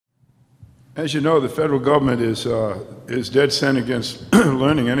As you know, the federal government is dead set against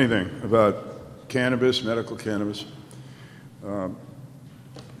learning anything about cannabis, medical cannabis.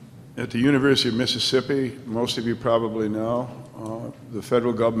 At the University of Mississippi, most of you probably know, the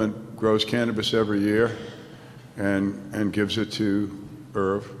federal government grows cannabis every year and gives it to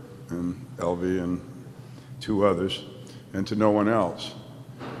Irv and Elvie and two others, and to no one else.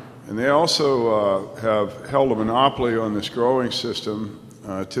 And they also have held a monopoly on this growing system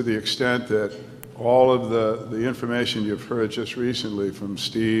to the extent that all of the information you've heard just recently from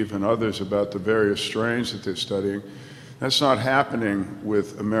Steve and others about the various strains that they're studying, that's not happening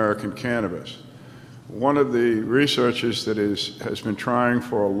with American cannabis. One of the researchers that has been trying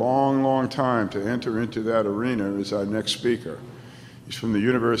for a long, long time to enter into that arena is our next speaker. He's from the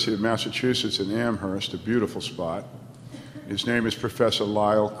University of Massachusetts in Amherst, a beautiful spot. His name is Professor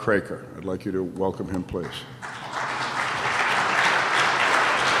Lyle Craker. I'd like you to welcome him, please.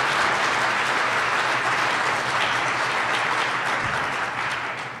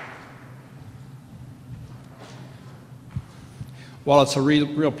 Well, it's a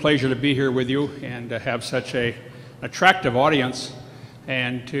real pleasure to be here with you and to have such an attractive audience.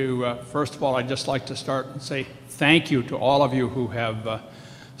 And to, first of all, I'd just like to start and say thank you to all of you who have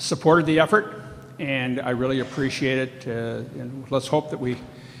supported the effort, and I really appreciate it. And let's hope that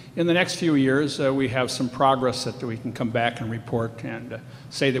in the next few years, we have some progress that we can come back and report and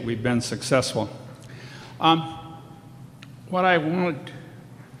say that we've been successful.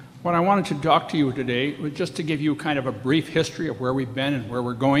 What I wanted to talk to you today was just to give you kind of a brief history of where we've been and where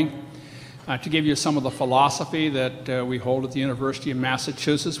we're going, to give you some of the philosophy that we hold at the University of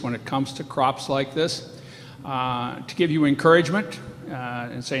Massachusetts when it comes to crops like this, to give you encouragement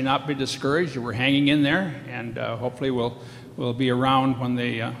and say not be discouraged. We're hanging in there, and hopefully we'll be around when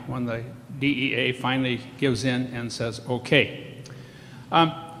the DEA finally gives in and says okay.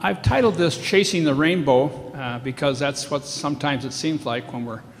 I've titled this "Chasing the Rainbow" because that's what sometimes it seems like when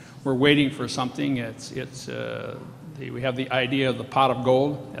we're waiting for something. We have the idea of the pot of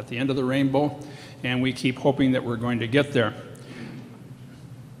gold at the end of the rainbow, and we keep hoping that we're going to get there.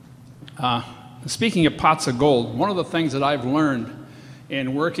 Speaking of pots of gold, one of the things that I've learned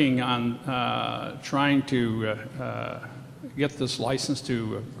in working on trying to get this license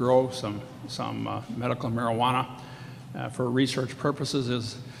to grow some medical marijuana for research purposes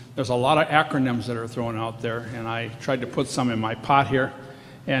is there's a lot of acronyms that are thrown out there, and I tried to put some in my pot here,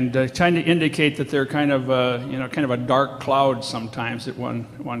 and trying to indicate that they're kind of a dark cloud sometimes that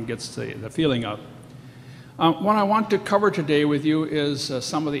one gets the feeling of. What I want to cover today with you is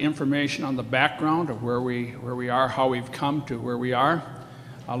some of the information on the background of where we are, how we've come to where we are,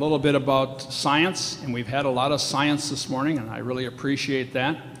 a little bit about science, and we've had a lot of science this morning, and I really appreciate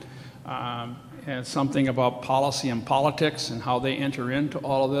that, and something about policy and politics and how they enter into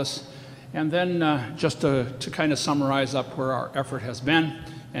all of this. And then just to kind of summarize up where our effort has been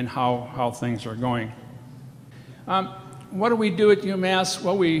and how things are going. What do we do at UMass?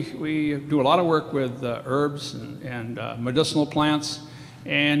 Well, we do a lot of work with herbs and medicinal plants.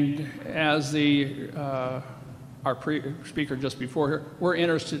 And as our speaker just before here, we're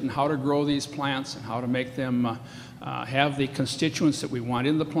interested in how to grow these plants and how to make them have the constituents that we want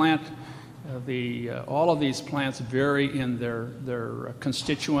in the plant. All of these plants vary in their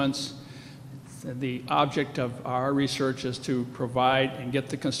constituents. The object of our research is to provide and get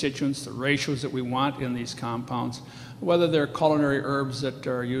the constituents, the ratios that we want in these compounds, whether they're culinary herbs that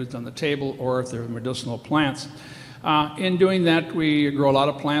are used on the table or if they're medicinal plants. In doing that, we grow a lot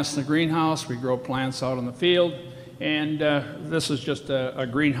of plants in the greenhouse, we grow plants out in the field, and this is just a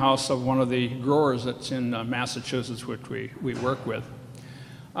greenhouse of one of the growers that's in Massachusetts, which we work with.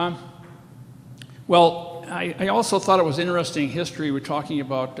 Well, I also thought it was interesting history. We're talking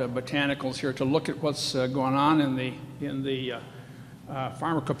about botanicals here, to look at what's going on in the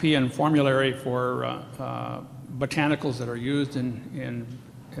pharmacopoeia and formulary for botanicals that are used in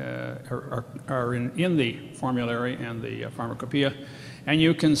the formulary and the pharmacopoeia. And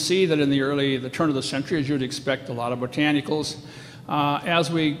you can see that in the turn of the century, as you'd expect, a lot of botanicals. As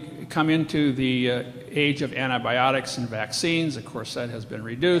we come into the age of antibiotics and vaccines, of course, that has been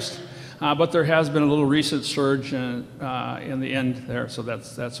reduced. But there has been a little recent surge in the end there, so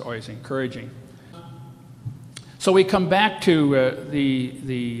that's always encouraging. So we come back to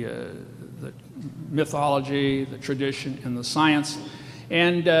the mythology, the tradition, and the science,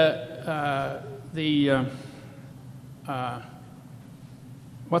 and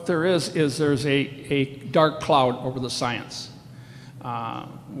what there is there's a dark cloud over the science.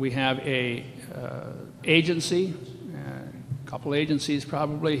 We have a agency couple agencies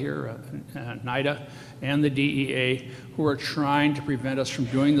probably here, NIDA and the DEA, who are trying to prevent us from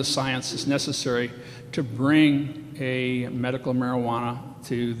doing the science that's necessary to bring a medical marijuana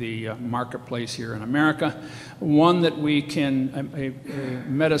to the marketplace here in America. One that we can, a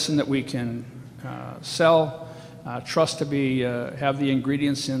medicine that we can sell, trust to be, have the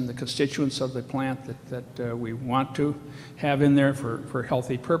ingredients in the constituents of the plant that we want to have in there for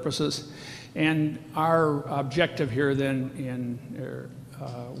healthy purposes. And our objective here then in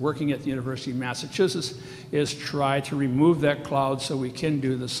working at the University of Massachusetts is try to remove that cloud so we can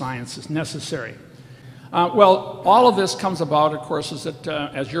do the science that's necessary. Well, all of this comes about, of course, is that,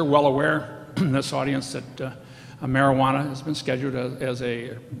 as you're well aware, in this audience, that marijuana has been scheduled as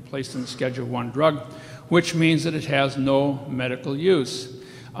placed in Schedule I drug, which means that it has no medical use.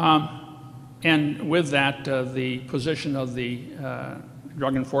 And with that, the position of the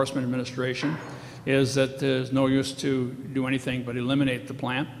Drug Enforcement Administration is that there's no use to do anything but eliminate the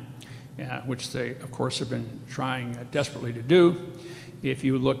plant, which they, of course, have been trying desperately to do. If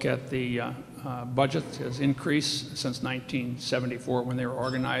you look at the budget has increased since 1974 when they were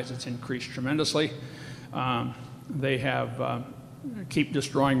organized. It's increased tremendously. They have keep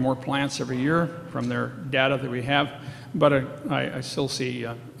destroying more plants every year from their data that we have, but I still see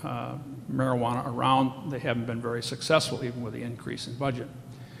marijuana around. They haven't been very successful even with the increase in budget.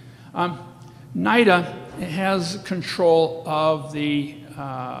 NIDA has control of the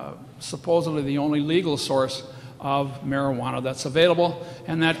supposedly the only legal source of marijuana that's available,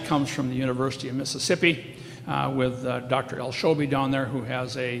 and that comes from the University of Mississippi with Dr. El Shobi down there, who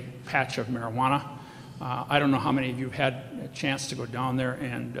has a patch of marijuana. I don't know how many of you have had a chance to go down there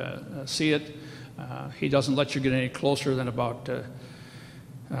and see it. He doesn't let you get any closer than about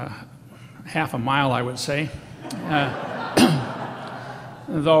half a mile, I would say.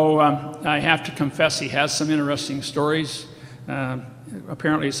 Though I have to confess he has some interesting stories.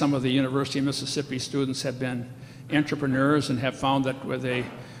 Apparently some of the University of Mississippi students have been entrepreneurs and have found that with a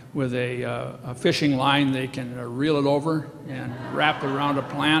fishing line they can reel it over and wrap it around a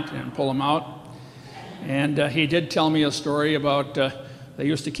plant and pull them out. And he did tell me a story about they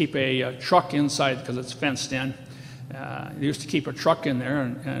used to keep a truck inside because it's fenced in. They used to keep a truck in there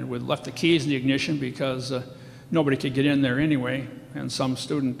and would left the keys in the ignition because nobody could get in there anyway. And some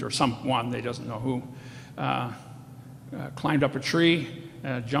student, or someone, they doesn't know who, climbed up a tree,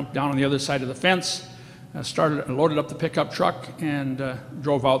 jumped down on the other side of the fence, loaded up the pickup truck, and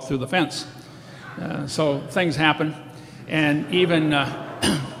drove out through the fence. So things happen, and even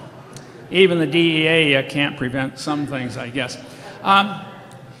the DEA can't prevent some things, I guess.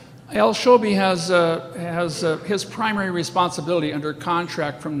 El Shobi has his primary responsibility under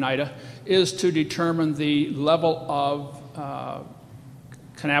contract from NIDA is to determine the level of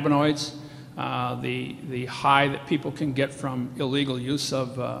cannabinoids, the high that people can get from illegal use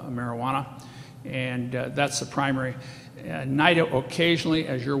of marijuana, and that's the primary. NIDA occasionally,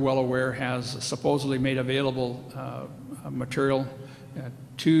 as you're well aware, has supposedly made available material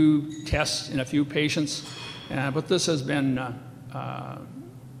to test in a few patients, but this has been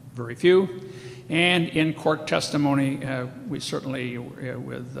very few. And in court testimony, we certainly,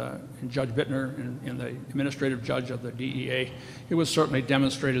 with Judge Bittner and the administrative judge of the DEA, it was certainly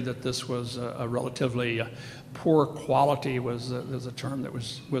demonstrated that this was a relatively poor quality, was a term that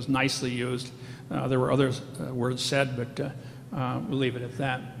was nicely used. There were other words said, but we'll leave it at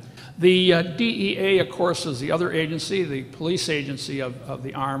that. The DEA, of course, is the other agency, the police agency of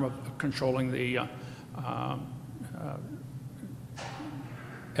the arm of controlling the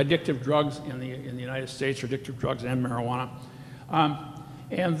addictive drugs in the United States, or addictive drugs and marijuana.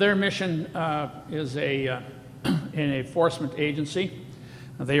 And their mission is an enforcement agency.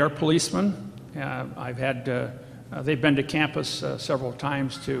 They are policemen. They've been to campus several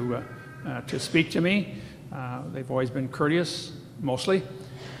times to speak to me. They've always been courteous, mostly.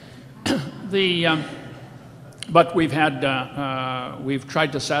 But we've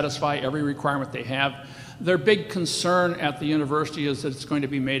tried to satisfy every requirement they have. Their big concern at the university is that it's going to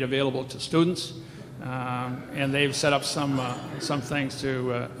be made available to students, and they've set up some things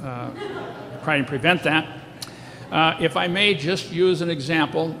to try and prevent that. If I may just use an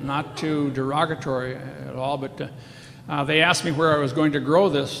example, not too derogatory at all, but they asked me where I was going to grow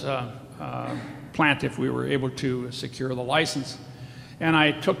this plant if we were able to secure the license. And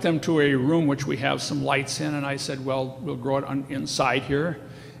I took them to a room which we have some lights in, and I said, well, we'll grow it inside here.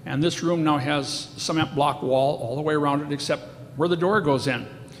 And this room now has cement block wall all the way around it except where the door goes in.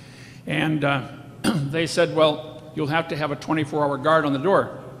 And they said, well, you'll have to have a 24-hour guard on the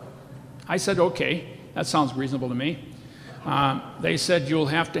door. I said, okay, that sounds reasonable to me. They said, you'll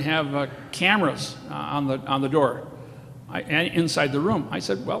have to have cameras on the door. inside the room. I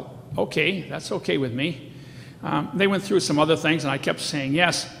said, well, okay, that's okay with me. They went through some other things, and I kept saying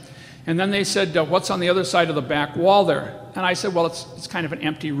yes. And then they said, what's on the other side of the back wall there? And I said, well, it's kind of an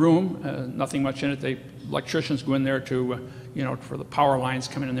empty room, nothing much in it. Electricians go in there to, for the power lines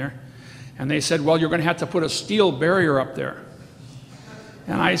coming in there. And they said, well, you're going to have to put a steel barrier up there.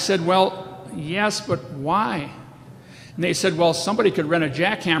 And I said, well, yes, but why? And they said, well, somebody could rent a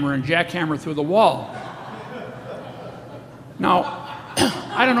jackhammer and jackhammer through the wall. Now,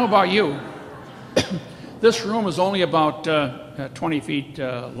 I don't know about you. This room is only about 20 feet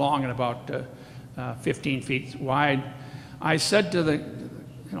long and about 15 feet wide. I said to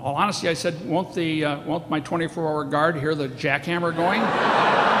in all honesty, I said, won't my 24-hour guard hear the jackhammer going?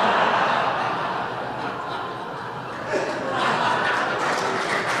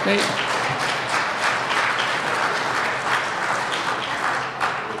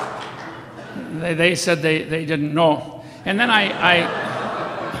 They said they didn't know. And then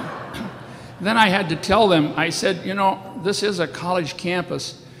then I had to tell them, I said, this is a college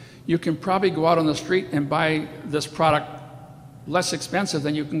campus. You can probably go out on the street and buy this product less expensive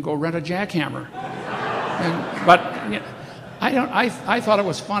than you can go rent a jackhammer. But I thought it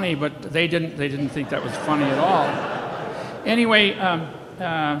was funny, but they didn't think that was funny at all. Anyway,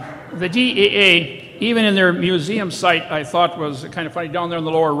 the DEA, even in their museum site, I thought was kind of funny. Down there in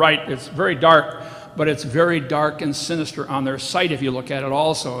the lower right, it's very dark, but it's very dark and sinister on their site if you look at it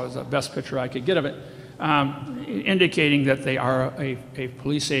also, as the best picture I could get of it, indicating that they are a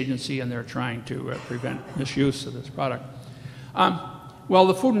police agency and they're trying to prevent misuse of this product. Well,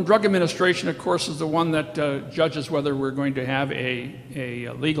 the Food and Drug Administration, of course, is the one that judges whether we're going to have a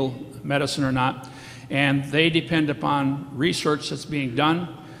legal medicine or not, and they depend upon research that's being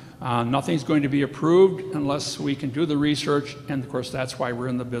done. Nothing's going to be approved unless we can do the research, and of course that's why we're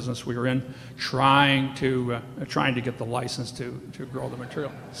in the business we're in, trying to get the license to grow the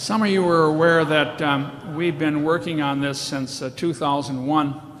material. Some of you are aware that we've been working on this since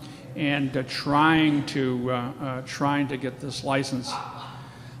 2001, and trying to get this license.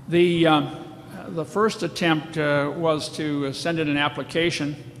 The first attempt was to send in an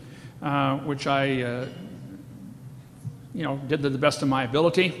application, which I did to the best of my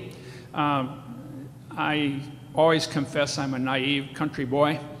ability. I always confess I'm a naive country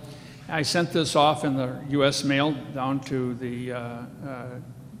boy. I sent this off in the U.S. mail down to the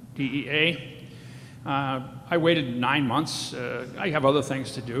DEA. I waited 9 months. I have other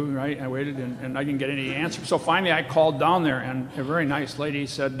things to do, right? I waited and I didn't get any answer. So finally I called down there, and a very nice lady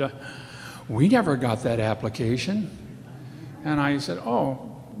said, we never got that application. And I said, oh,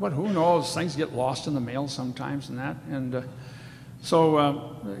 but who knows? Things get lost in the mail sometimes and that. And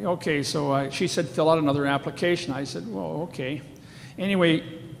she said, fill out another application. I said, well, okay. Anyway,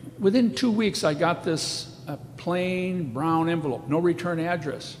 within 2 weeks, I got this plain brown envelope, no return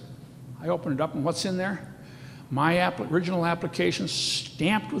address. I opened it up, and what's in there? My original application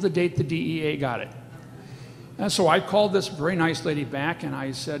stamped with the date the DEA got it. And so I called this very nice lady back, and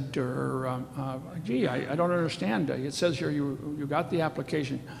I said to her, gee, I don't understand. It says here you got the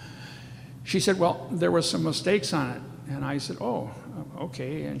application. She said, well, there were some mistakes on it. And I said, oh,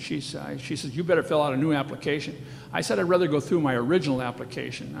 okay. And she said, you better fill out a new application. I said, I'd rather go through my original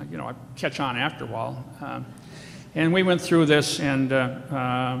application. I'd catch on after a while. And we went through this, and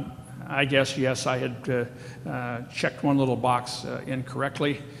I guess, yes, I had checked one little box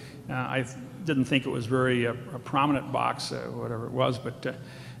incorrectly. I didn't think it was very a prominent box, whatever it was, but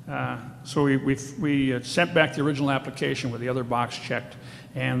so we sent back the original application with the other box checked,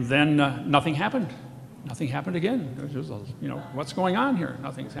 and then nothing happened. Nothing happened again. It was just, what's going on here?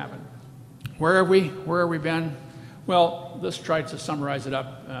 Nothing's happened. Where have we been? Well, this tried to summarize it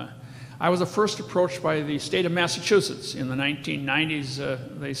up. I was first approached by the state of Massachusetts in the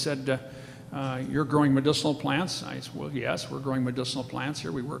 1990s. They said, you're growing medicinal plants? I said, well, yes, we're growing medicinal plants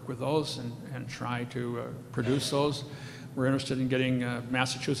here. We work with those and try to produce those. We're interested in getting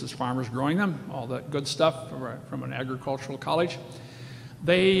Massachusetts farmers growing them, all that good stuff from an agricultural college.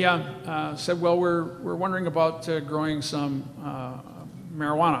 They said, well, we're wondering about growing some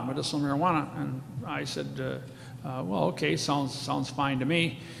marijuana, medicinal marijuana. And I said, well, okay, sounds fine to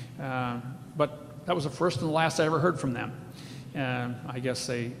me. But that was the first and the last I ever heard from them. I guess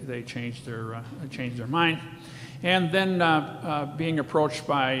they changed their mind. And then being approached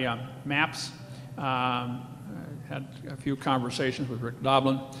by MAPS, had a few conversations with Rick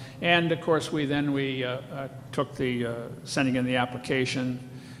Doblin, and of course we took the sending in the application,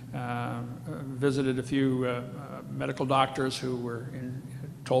 visited a few medical doctors who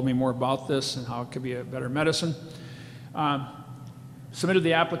told me more about this and how it could be a better medicine. Submitted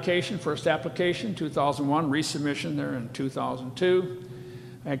the application, first application, 2001, resubmission there in 2002.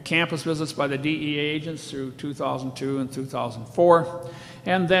 I had campus visits by the DEA agents through 2002 and 2004.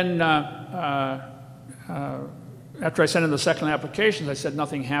 And then after I sent in the second applications, I said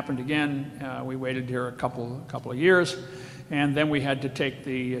nothing happened again. We waited here a couple of years. And then we had to take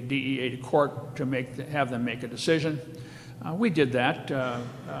the DEA to court to have them make a decision. We did that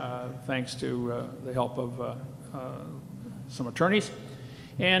thanks to the help of some attorneys.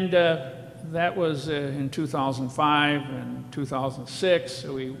 And that was in 2005 and 2006.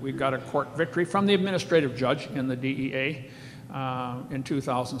 We got a court victory from the administrative judge in the DEA in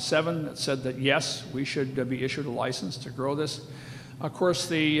 2007 that said that, yes, we should be issued a license to grow this. Of course,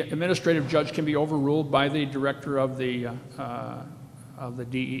 the administrative judge can be overruled by the director of the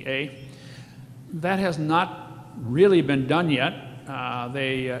DEA. That has not really been done yet.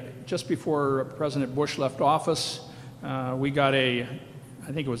 Just before President Bush left office, we got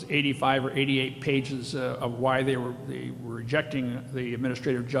I think it was 85 or 88 pages of why they were rejecting the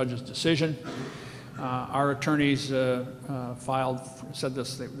administrative judge's decision. Our attorneys said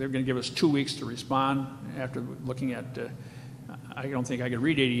this, they're going to give us 2 weeks to respond after looking at, I don't think I could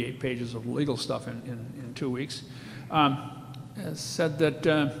read 88 pages of legal stuff in 2 weeks. Said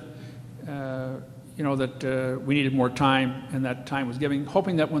that, we needed more time, and that time was given,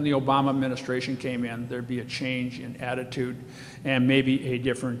 hoping that when the Obama administration came in, there'd be a change in attitude and maybe a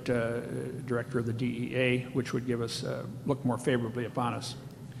different director of the DEA, which would give us, look more favorably upon us.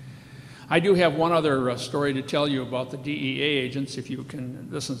 I do have one other story to tell you about the DEA agents, if you can.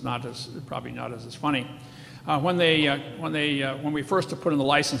 This is probably not as funny. When we first put in the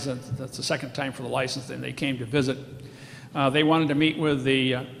license, that's the second time for the license, and they came to visit. They wanted to meet with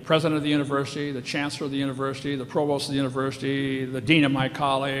the president of the university, the chancellor of the university, the provost of the university, the dean of my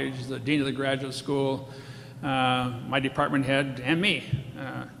college, the dean of the graduate school, my department head, and me.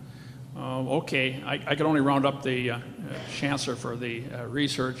 Okay, I could only round up the chancellor for the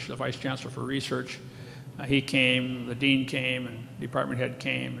research, the vice chancellor for research. He came, the dean came, and department head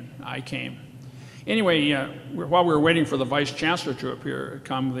came, and I came. Anyway, while we were waiting for the vice chancellor to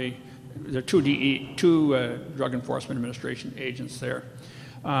come, there are two Drug Enforcement Administration agents there.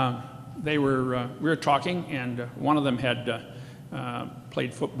 We were talking, and one of them had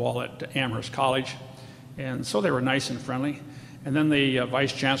played football at Amherst College, and so they were nice and friendly. And then the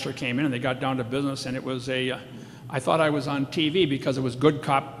vice chancellor came in, and they got down to business, and it was I thought I was on TV because it was good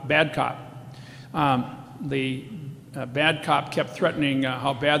cop, bad cop. The bad cop kept threatening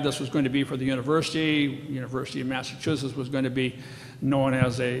how bad this was going to be for the university. University of Massachusetts was going to be known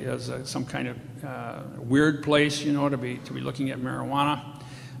as some kind of weird place, to be looking at marijuana.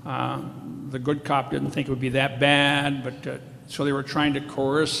 The good cop didn't think it would be that bad, but so they were trying to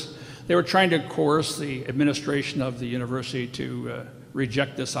coerce. They were trying to coerce the administration of the university to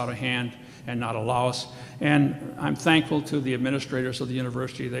reject this out of hand and not allow us. And I'm thankful to the administrators of the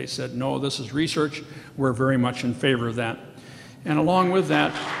university. They said, no, this is research. We're very much in favor of that. And along with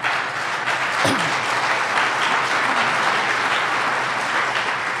that,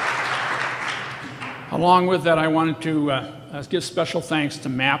 I wanted to give special thanks to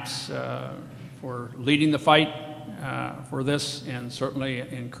MAPS for leading the fight for this and certainly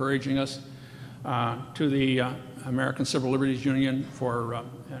encouraging us, to the American Civil Liberties Union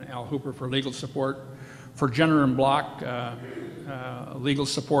and Al Hooper for legal support, for Jenner and Block legal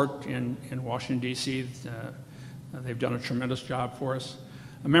support in Washington, D.C. They've done a tremendous job for us.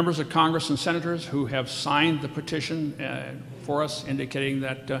 Members of Congress and senators who have signed the petition for us indicating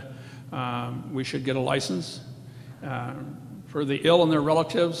that we should get a license. For the ill and their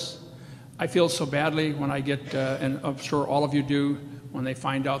relatives, I feel so badly when I get, and I'm sure all of you do, when they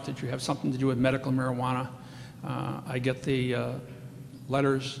find out that you have something to do with medical marijuana. I get the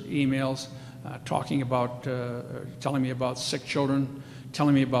letters, emails, talking about, telling me about sick children,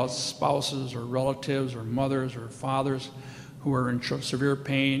 telling me about spouses or relatives or mothers or fathers who are in severe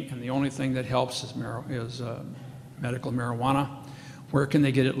pain, and the only thing that helps is medical marijuana. Where can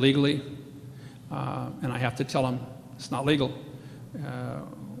they get it legally? And I have to tell them it's not legal.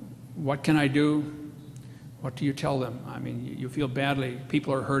 What can I do? What do you tell them? I mean, you feel badly.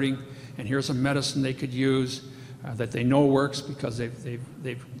 People are hurting, and here's a medicine they could use that they know works because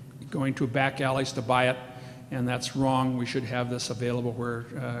they've going to back alleys to buy it, and that's wrong. We should have this available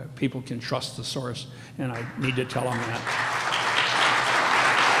where people can trust the source, and I need to tell them that.